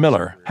was my first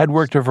Miller had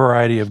worked a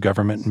variety of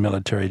government and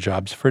military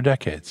jobs for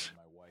decades.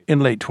 In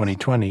late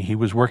 2020, he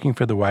was working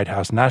for the White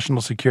House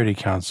National Security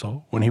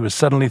Council when he was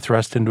suddenly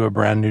thrust into a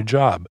brand new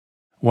job,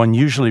 one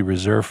usually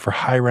reserved for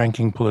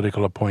high-ranking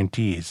political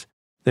appointees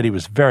that he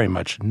was very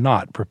much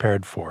not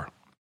prepared for.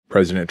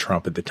 President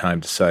Trump at the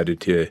time decided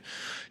to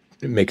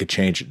make a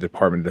change at the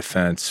Department of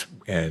Defense,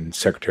 and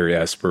Secretary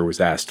Esper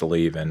was asked to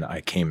leave, and I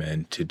came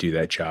in to do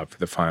that job for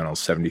the final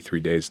 73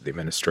 days of the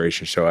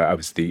administration. So I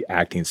was the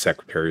acting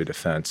Secretary of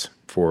Defense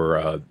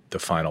for the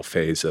final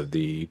phase of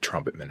the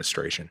Trump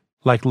administration.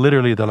 Like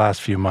literally the last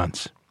few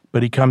months.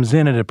 But he comes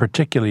in at a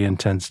particularly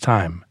intense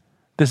time.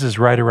 This is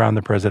right around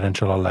the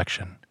presidential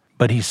election.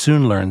 But he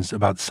soon learns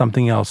about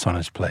something else on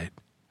his plate,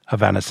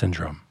 Havana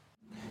syndrome.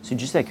 So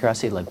just out of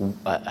curiosity,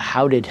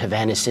 how did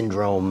Havana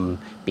syndrome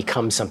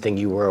become something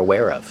you were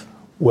aware of?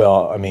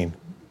 Well, I mean,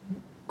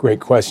 great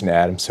question,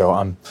 Adam. So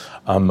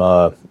I'm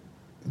a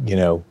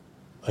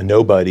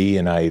nobody,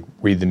 and I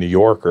read the New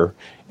Yorker,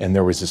 and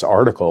there was this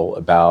article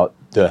about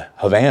the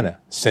Havana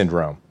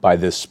syndrome by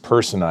this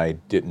person I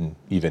didn't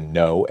even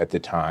know at the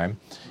time.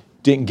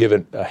 Didn't give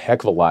it a heck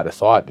of a lot of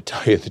thought, to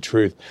tell you the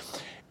truth.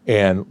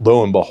 And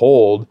lo and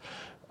behold,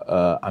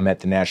 I'm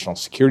at the National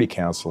Security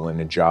Council in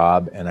a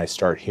job, and I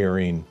start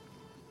hearing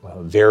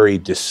very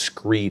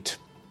discreet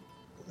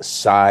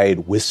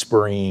side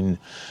whispering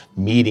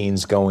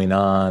meetings going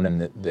on,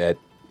 and that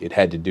it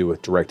had to do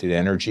with directed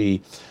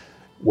energy,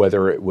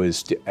 whether it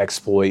was to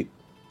exploit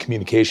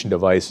communication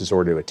devices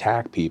or to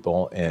attack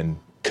people. And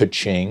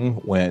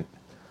ka-ching went,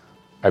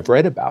 I've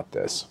read about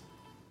this.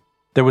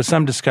 There was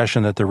some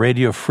discussion that the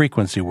radio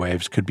frequency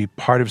waves could be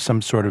part of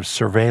some sort of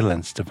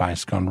surveillance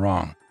device gone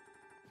wrong,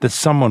 that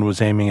someone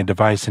was aiming a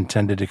device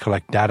intended to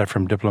collect data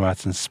from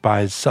diplomats and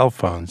spies' cell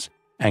phones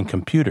and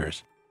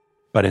computers,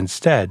 but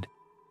instead,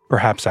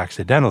 perhaps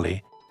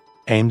accidentally,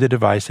 aimed the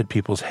device at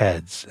people's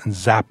heads and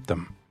zapped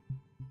them.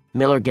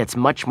 Miller gets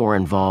much more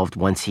involved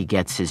once he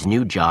gets his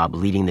new job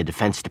leading the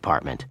Defense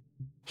Department.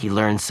 He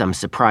learns some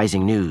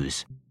surprising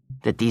news,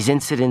 that these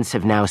incidents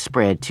have now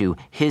spread to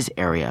his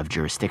area of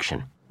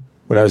jurisdiction.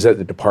 When I was at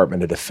the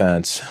Department of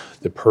Defense,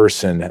 the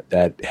person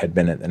that had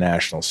been at the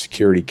National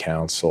Security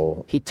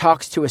Council... He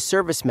talks to a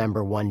service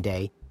member one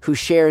day who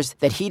shares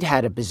that he'd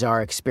had a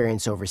bizarre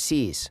experience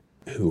overseas.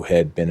 Who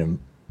had been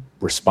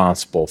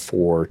responsible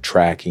for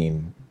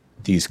tracking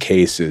these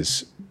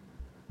cases.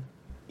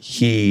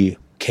 He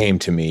came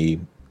to me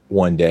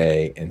one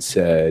day and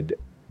said,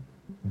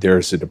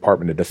 there's a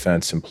Department of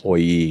Defense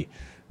employee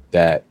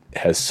that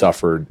has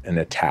suffered an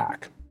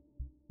attack.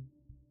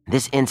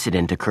 This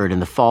incident occurred in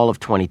the fall of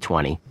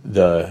 2020.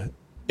 The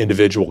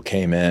individual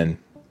came in,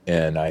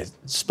 and I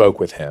spoke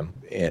with him,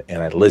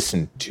 and I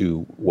listened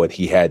to what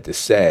he had to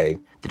say.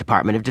 The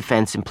Department of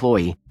Defense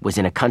employee was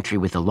in a country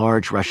with a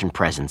large Russian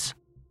presence,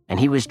 and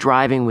he was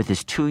driving with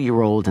his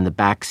 2-year-old in the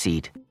back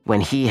seat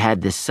when he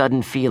had this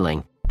sudden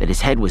feeling that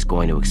his head was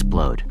going to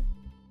explode.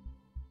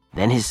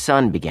 Then his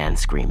son began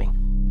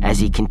screaming. As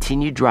he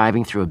continued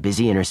driving through a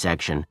busy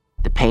intersection,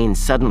 the pain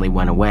suddenly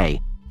went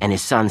away, and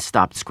his son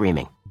stopped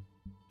screaming.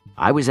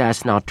 I was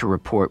asked not to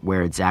report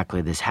where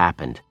exactly this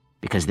happened,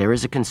 because there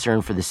is a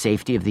concern for the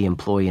safety of the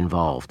employee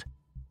involved.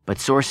 But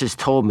sources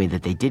told me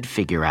that they did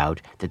figure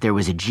out that there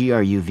was a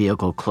GRU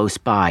vehicle close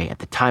by at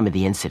the time of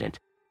the incident.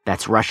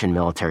 That's Russian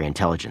military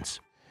intelligence.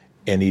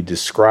 And he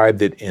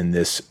described it in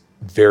this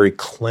very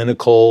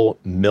clinical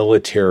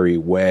military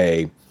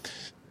way.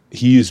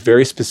 He used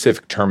very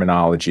specific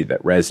terminology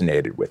that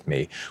resonated with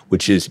me,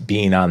 which is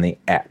being on the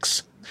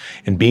X.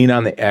 And being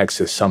on the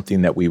X is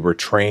something that we were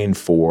trained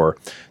for,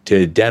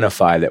 to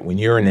identify that when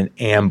you're in an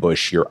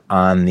ambush, you're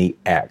on the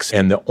X.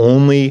 And the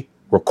only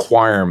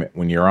requirement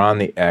when you're on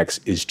the X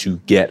is to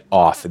get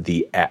off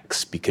the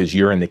X, because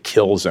you're in the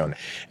kill zone.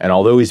 And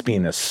although he's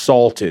being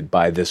assaulted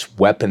by this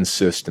weapon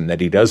system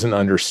that he doesn't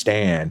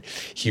understand,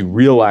 he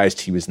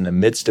realized he was in the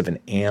midst of an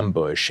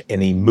ambush,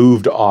 and he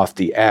moved off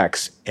the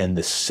X, and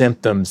the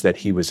symptoms that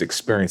he was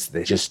experiencing,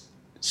 they just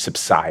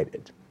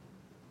subsided.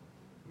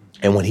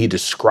 And when he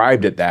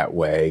described it that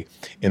way,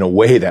 in a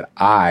way that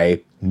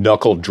I,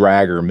 knuckle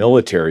dragger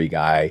military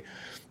guy,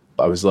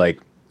 I was like,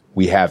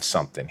 we have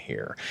something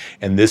here.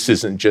 And this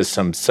isn't just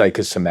some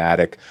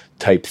psychosomatic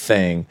type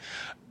thing.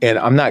 And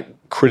I'm not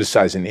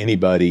criticizing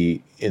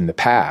anybody in the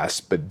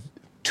past, but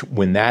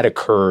when that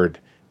occurred,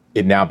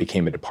 it now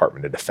became a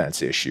Department of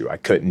Defense issue. I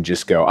couldn't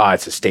just go,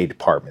 it's a State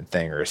Department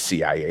thing or a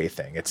CIA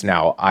thing. It's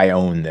now, I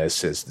own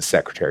this as the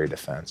Secretary of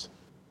Defense.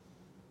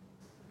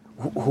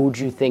 Who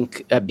do you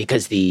think,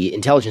 because the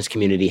intelligence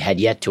community had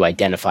yet to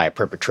identify a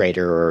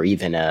perpetrator or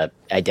even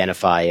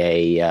identify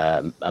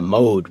a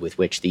mode with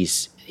which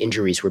these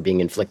injuries were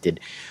being inflicted,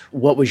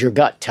 what was your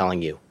gut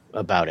telling you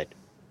about it?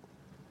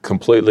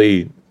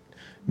 Completely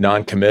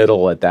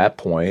non-committal at that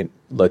point.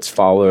 Let's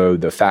follow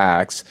the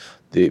facts.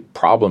 The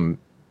problem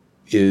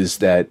is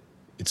that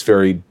it's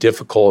very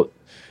difficult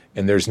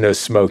and there's no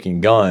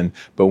smoking gun.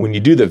 But when you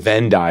do the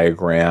Venn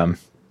diagram,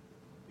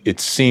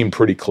 it seemed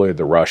pretty clear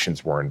the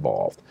Russians were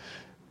involved.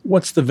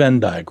 What's the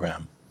Venn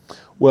diagram?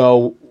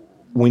 Well,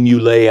 when you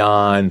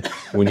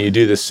when you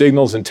do the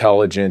signals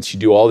intelligence, you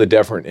do all the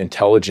different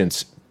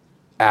intelligence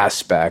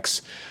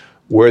aspects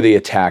where the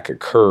attack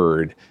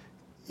occurred,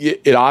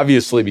 it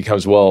obviously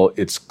becomes, well,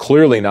 it's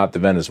clearly not the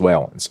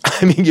Venezuelans.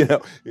 I mean,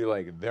 you're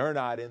like, they're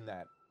not in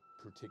that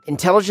particular...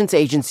 Intelligence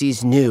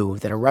agencies knew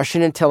that a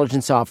Russian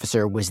intelligence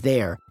officer was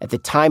there at the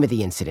time of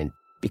the incident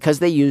because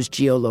they used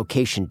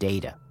geolocation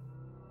data.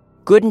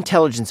 Good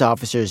intelligence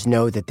officers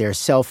know that their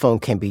cell phone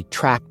can be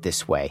tracked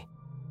this way.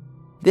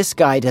 This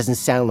guy doesn't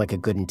sound like a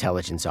good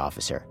intelligence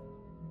officer.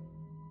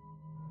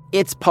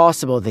 It's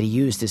possible that he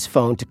used his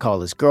phone to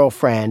call his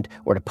girlfriend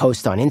or to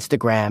post on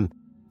Instagram.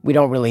 We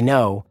don't really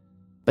know.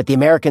 but the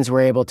Americans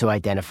were able to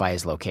identify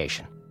his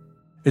location.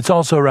 It's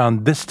also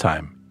around this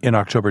time, in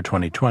October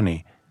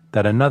 2020,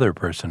 that another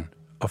person,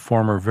 a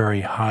former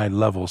very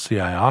high-level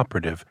CIA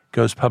operative,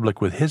 goes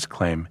public with his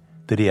claim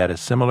that he had a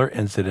similar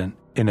incident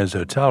in his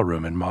hotel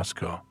room in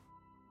Moscow.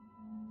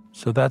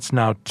 So that's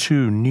now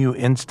 2 new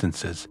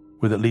instances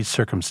with at least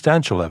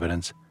circumstantial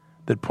evidence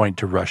that point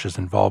to Russia's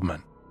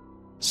involvement.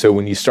 So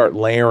when you start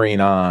layering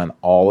on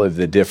all of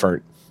the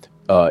different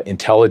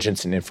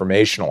intelligence and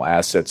informational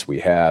assets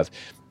we have,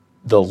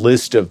 the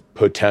list of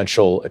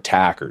potential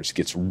attackers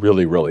gets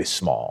really, really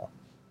small.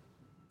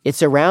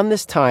 It's around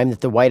this time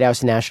that the White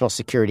House National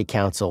Security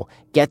Council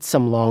gets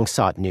some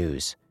long-sought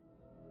news.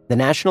 The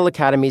National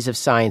Academies of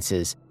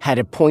Sciences had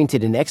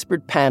appointed an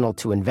expert panel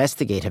to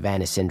investigate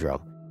Havana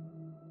syndrome.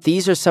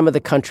 These are some of the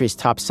country's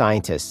top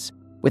scientists,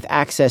 with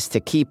access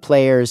to key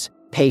players,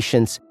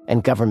 patients,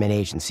 and government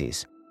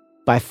agencies.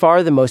 By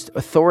far the most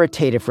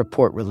authoritative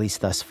report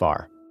released thus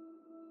far.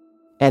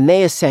 And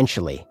they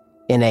essentially,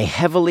 in a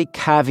heavily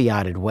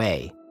caveated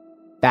way,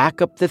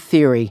 back up the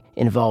theory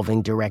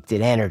involving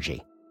directed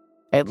energy,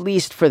 at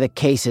least for the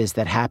cases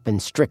that happen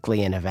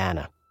strictly in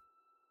Havana.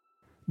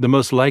 The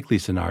most likely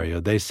scenario,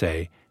 they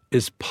say,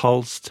 is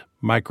pulsed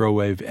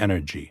microwave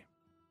energy.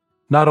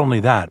 Not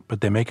only that,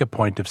 but they make a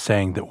point of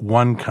saying that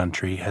one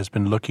country has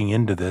been looking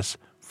into this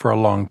for a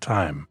long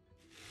time: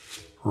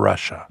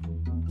 Russia.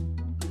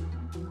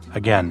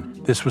 Again,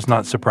 this was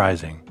not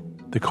surprising.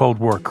 The Cold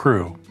War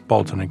crew,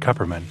 Bolton and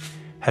Kupperman,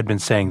 had been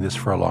saying this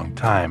for a long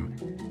time.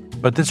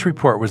 But this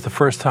report was the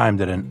first time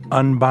that an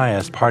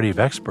unbiased party of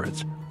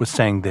experts was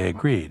saying they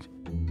agreed.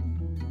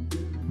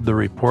 The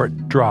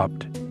report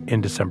dropped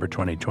in December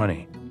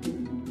 2020,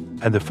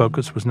 and the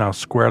focus was now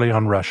squarely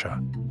on Russia.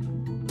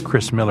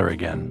 Chris Miller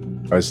again.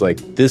 I was like,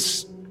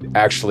 this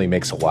actually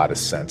makes a lot of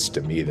sense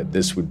to me, that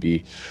this would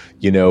be,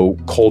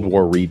 Cold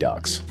War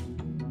redux.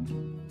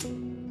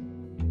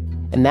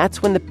 And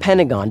that's when the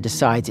Pentagon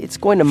decides it's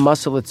going to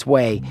muscle its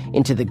way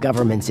into the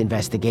government's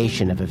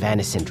investigation of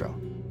Havana syndrome.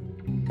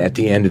 At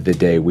the end of the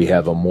day, we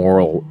have a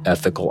moral,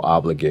 ethical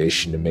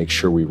obligation to make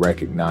sure we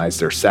recognize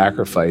their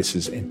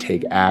sacrifices and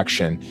take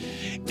action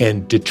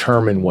and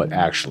determine what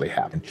actually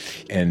happened.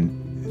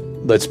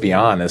 And let's be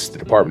honest, the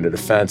Department of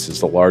Defense is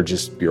the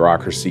largest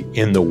bureaucracy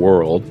in the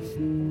world.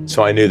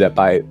 So I knew that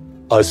by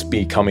us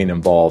becoming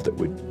involved, it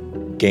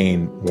would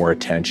gain more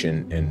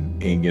attention and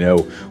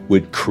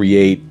would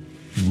create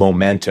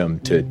momentum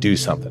to do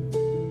something.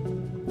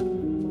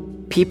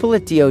 People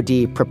at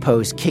DoD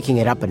propose kicking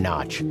it up a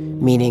notch,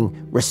 meaning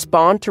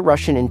respond to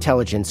Russian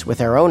intelligence with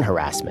our own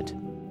harassment.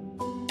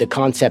 The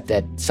concept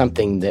that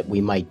something that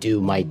we might do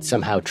might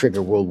somehow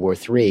trigger World War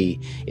III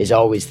is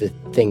always the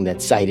thing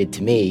that's cited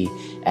to me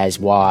as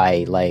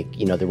why,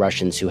 the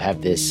Russians who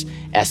have this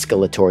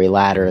escalatory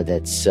ladder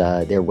that's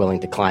they're willing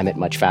to climb it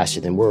much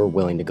faster than we're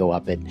willing to go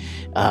up it.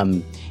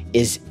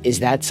 Is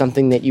that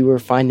something that you were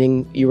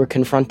finding you were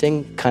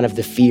confronting? Kind of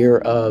the fear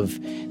of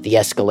the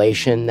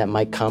escalation that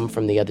might come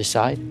from the other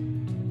side?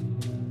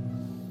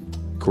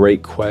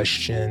 Great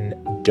question.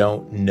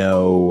 Don't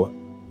know.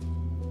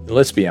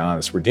 Let's be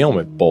honest, we're dealing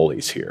with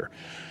bullies here.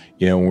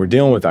 When we're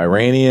dealing with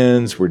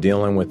Iranians, we're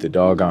dealing with the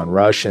doggone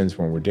Russians,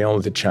 when we're dealing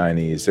with the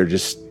Chinese,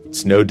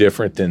 it's no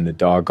different than the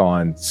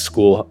doggone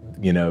school,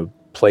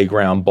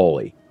 playground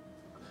bully.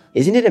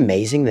 Isn't it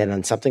amazing that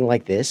on something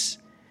like this,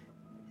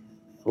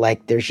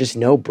 there's just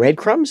no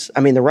breadcrumbs? I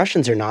mean, the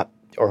Russians are not,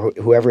 or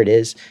whoever it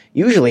is,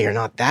 usually are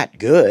not that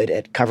good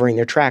at covering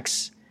their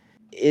tracks.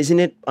 Isn't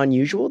it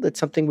unusual that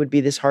something would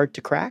be this hard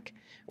to crack?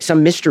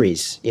 Some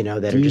mysteries, that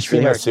are just really hard. Do you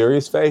see my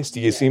serious face?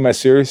 Do you see my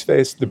serious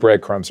face? The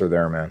breadcrumbs are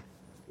there, man.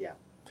 Yeah.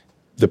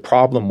 The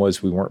problem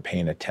was we weren't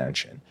paying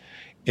attention.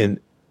 And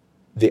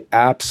the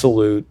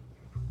absolute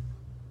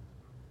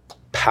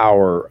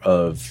power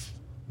of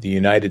the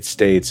United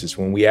States is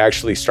when we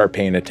actually start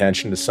paying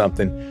attention to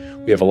something,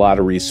 we have a lot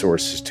of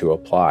resources to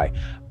apply.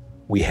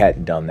 We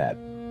hadn't done that.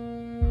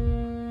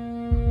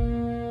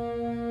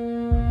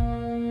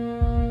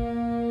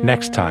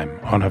 Next time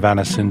on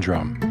Havana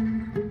Syndrome.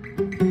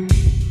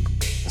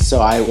 So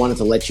I wanted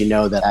to let you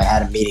know that I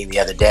had a meeting the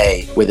other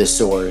day with a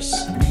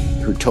source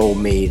who told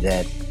me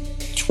that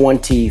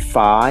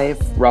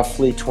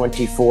roughly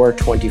 24,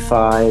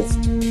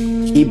 25,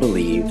 he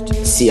believed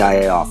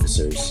CIA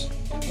officers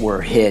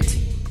were hit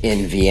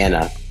in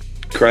Vienna.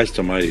 Christ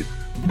almighty.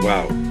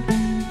 Wow.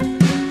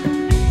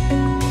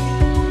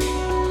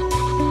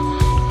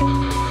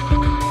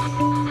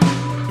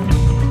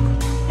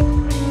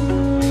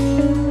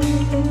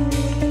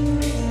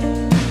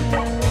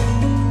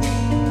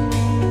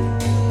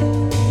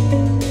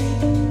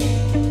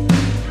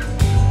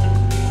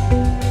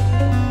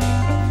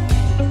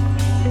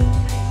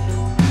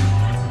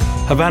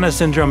 Havana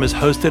Syndrome is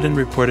hosted and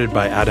reported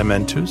by Adam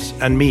Entus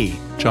and me,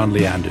 John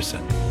Lee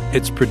Anderson.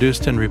 It's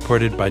produced and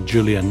reported by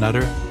Julia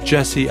Nutter,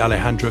 Jesse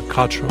Alejandra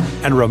Cottrell,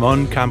 and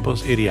Ramon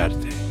Campos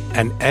Iriarte,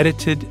 and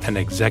edited and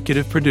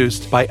executive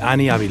produced by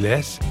Ani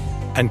Aviles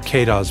and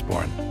Kate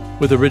Osborne,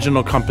 with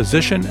original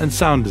composition and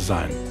sound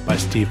design by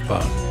Steve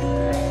Bone.